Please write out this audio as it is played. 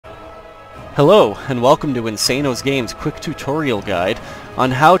Hello, and welcome to Insano's Games quick tutorial guide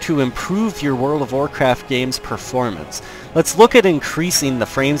on how to improve your World of Warcraft game's performance. Let's look at increasing the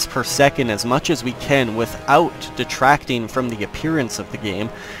frames per second as much as we can without detracting from the appearance of the game,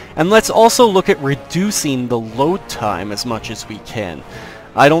 and let's also look at reducing the load time as much as we can.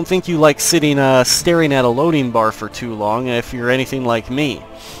 I don't think you like sitting staring at a loading bar for too long if you're anything like me.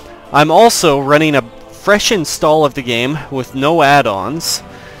 I'm also running a fresh install of the game with no add-ons,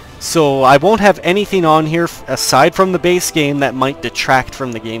 so I won't have anything on here aside from the base game that might detract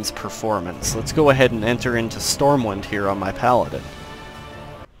from the game's performance. Let's go ahead and enter into Stormwind here on my Paladin.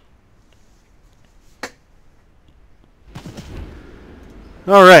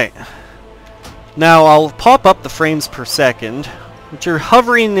 Alright, now I'll pop up the frames per second, which are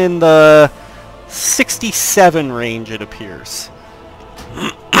hovering in the 67 range, it appears.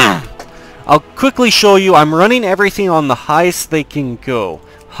 I'll quickly show you, I'm running everything on the highest they can go.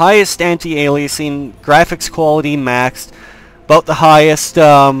 Highest anti-aliasing, graphics quality maxed, about the highest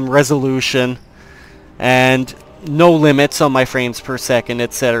resolution, and no limits on my frames per second,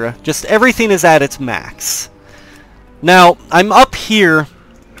 etc. Just everything is at its max. Now, I'm up here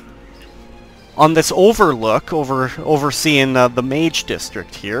on this overlook, overseeing the Mage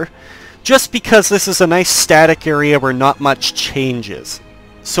District here, just because this is a nice static area where not much changes.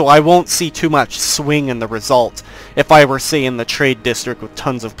 So I won't see too much swing in the result if I were, say, in the Trade District with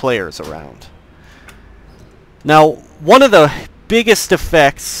tons of players around. Now, one of the biggest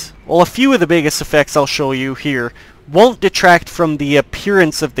effects, well, a few of the biggest effects I'll show you here, won't detract from the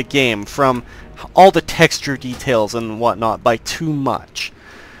appearance of the game, from all the texture details and whatnot, by too much.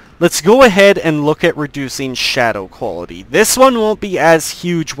 Let's go ahead and look at reducing shadow quality. This one won't be as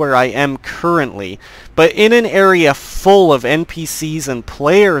huge where I am currently, but in an area full of NPCs and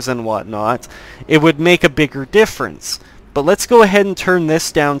players and whatnot, it would make a bigger difference. But let's go ahead and turn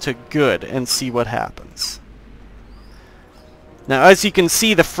this down to good and see what happens. Now, as you can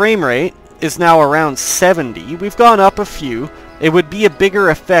see, the frame rate is now around 70. We've gone up a few. It would be a bigger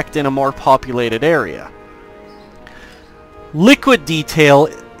effect in a more populated area. Liquid detail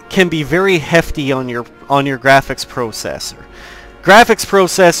can be very hefty on your graphics processor. Graphics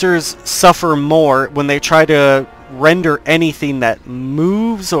processors suffer more when they try to render anything that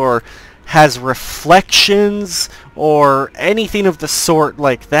moves or has reflections or anything of the sort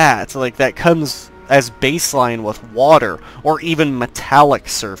like that comes as baseline with water or even metallic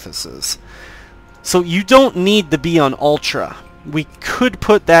surfaces. So you don't need to be on ultra. We could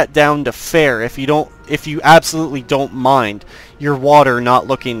put that down to fair if you absolutely don't mind your water not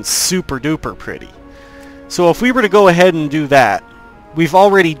looking super duper pretty. So if we were to go ahead and do that, we've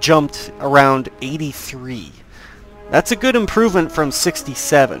already jumped around 83. That's a good improvement from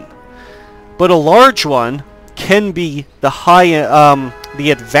 67. But a large one can be the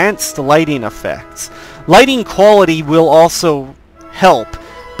advanced lighting effects. Lighting quality will also help,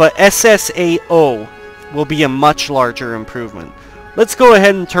 but SSAO will be a much larger improvement. Let's go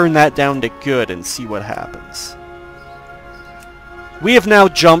ahead and turn that down to good and see what happens. We have now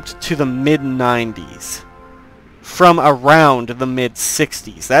jumped to the mid-90s from around the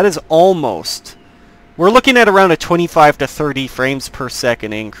mid-60s. That is almost... We're looking at around a 25 to 30 frames per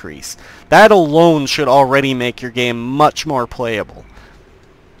second increase. That alone should already make your game much more playable.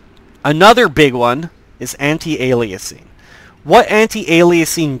 Another big one is anti-aliasing. What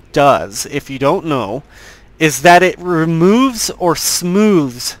anti-aliasing does, if you don't know, is that it removes or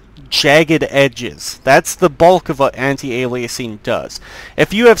smooths jagged edges. That's the bulk of what anti-aliasing does.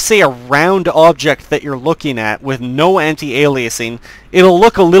 If you have, say, a round object that you're looking at with no anti-aliasing, it'll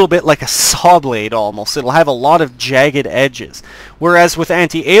look a little bit like a saw blade almost. It'll have a lot of jagged edges. Whereas with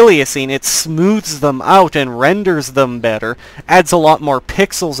anti-aliasing, it smooths them out and renders them better, adds a lot more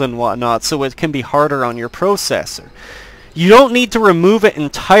pixels and whatnot, so it can be harder on your processor. You don't need to remove it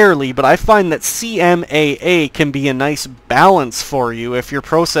entirely, but I find that CMAA can be a nice balance for you if your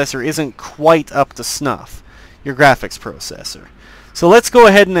processor isn't quite up to snuff, your graphics processor. So let's go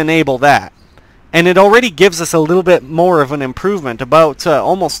ahead and enable that. And it already gives us a little bit more of an improvement, about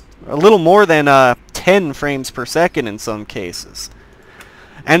almost a little more than 10 frames per second in some cases.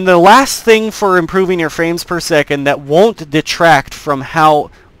 And the last thing for improving your frames per second that won't detract from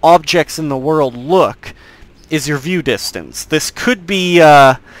how objects in the world look is your view distance. This could be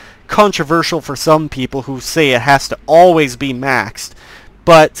controversial for some people who say it has to always be maxed,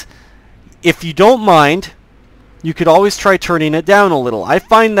 but if you don't mind, you could always try turning it down a little. I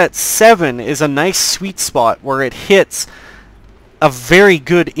find that 7 is a nice sweet spot where it hits a very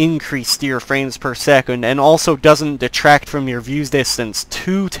good increase to your frames per second and also doesn't detract from your view distance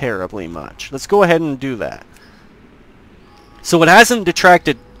too terribly much. Let's go ahead and do that. So it hasn't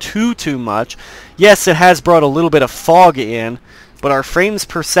detracted too much. Yes, it has brought a little bit of fog in, but our frames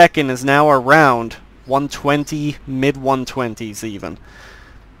per second is now around 120, mid 120s even.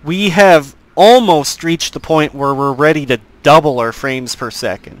 We have almost reached the point where we're ready to double our frames per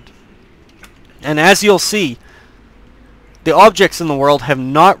second. And as you'll see, the objects in the world have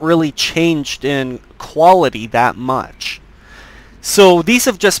not really changed in quality that much. So these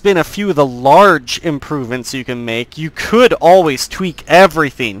have just been a few of the large improvements you can make. You could always tweak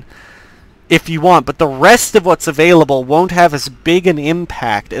everything if you want, but the rest of what's available won't have as big an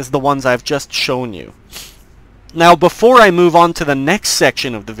impact as the ones I've just shown you. Now, before I move on to the next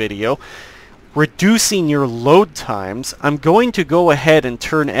section of the video, reducing your load times, I'm going to go ahead and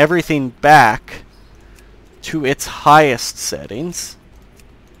turn everything back to its highest settings.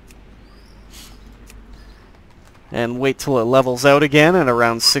 And wait till it levels out again at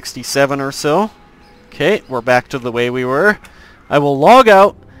around 67 or so. Okay, we're back to the way we were. I will log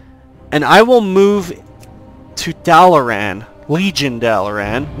out, and I will move to Dalaran, Legion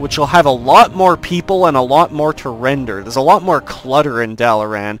Dalaran, which will have a lot more people and a lot more to render. There's a lot more clutter in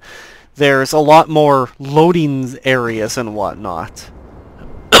Dalaran. There's a lot more loading areas and whatnot.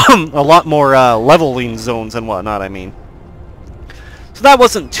 A lot more leveling zones and whatnot, I mean. So that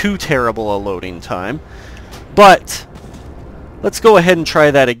wasn't too terrible a loading time. But let's go ahead and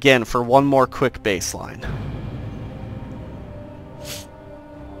try that again for one more quick baseline.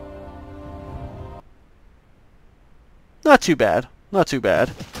 Not too bad. Not too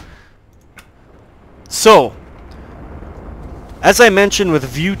bad. So, as I mentioned with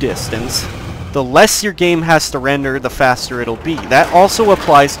view distance, the less your game has to render, the faster it'll be. That also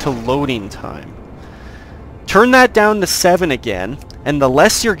applies to loading time. Turn that down to 7 again, and the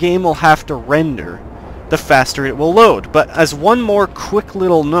less your game will have to render, the faster it will load. But as one more quick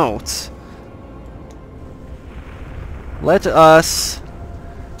little note, let us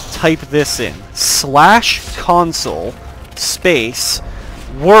type this in. /console space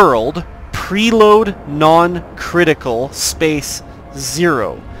world preload non-critical space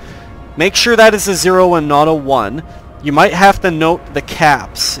 0. Make sure that is a 0 and not a 1. You might have to note the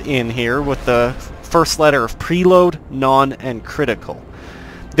caps in here with the first letter of preload, non, and critical.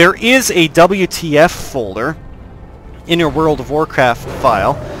 There is a WTF folder in your World of Warcraft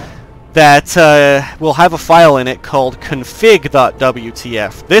file that will have a file in it called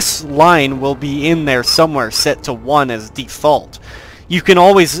config.wtf. This line will be in there somewhere set to 1 as default. You can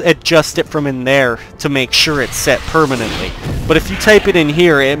always adjust it from in there to make sure it's set permanently. But if you type it in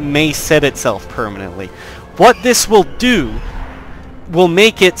here, it may set itself permanently. What this will do will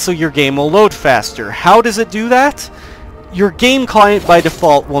make it so your game will load faster. How does it do that? Your game client by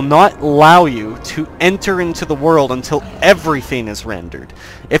default will not allow you to enter into the world until everything is rendered.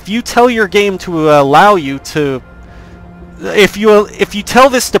 If you tell your game to allow you to... If you tell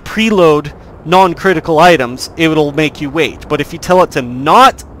this to preload non-critical items, it will make you wait. But if you tell it to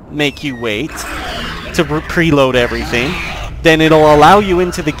not make you wait to preload everything, then it'll allow you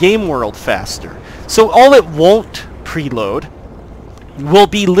into the game world faster. So all it won't preload will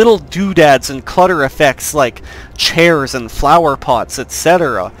be little doodads and clutter effects like chairs and flower pots,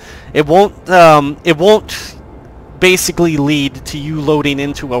 etc. It won't basically lead to you loading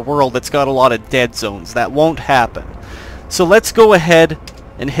into a world that's got a lot of dead zones. That won't happen. So let's go ahead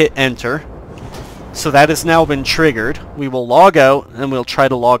and hit enter. So that has now been triggered. We will log out and we'll try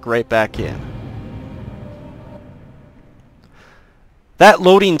to log right back in. That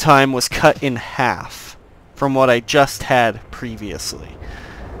loading time was cut in half from what I just had previously.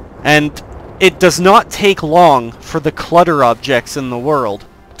 And it does not take long for the clutter objects in the world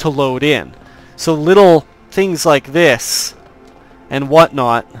to load in. So little things like this and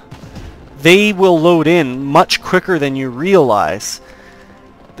whatnot, they will load in much quicker than you realize.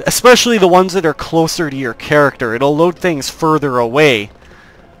 Especially the ones that are closer to your character. It'll load things further away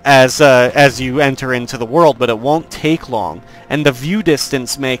as you enter into the world, but it won't take long. And the view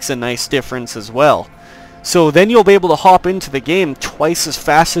distance makes a nice difference as well. So then you'll be able to hop into the game twice as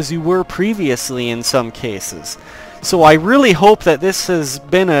fast as you were previously in some cases. So I really hope that this has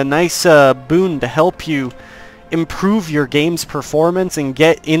been a nice boon to help you improve your game's performance and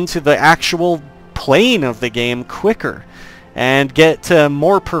get into the actual playing of the game quicker. And get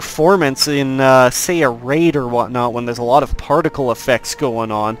more performance in, say, a raid or whatnot when there's a lot of particle effects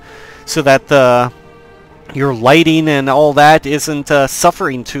going on, so that your lighting and all that isn't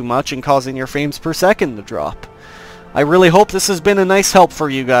suffering too much and causing your frames per second to drop. I really hope this has been a nice help for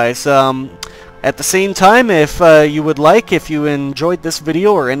you guys. At the same time, if you would like, if you enjoyed this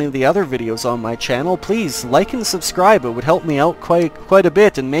video or any of the other videos on my channel, please like and subscribe. It would help me out quite a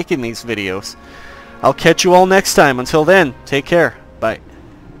bit in making these videos. I'll catch you all next time. Until then, take care.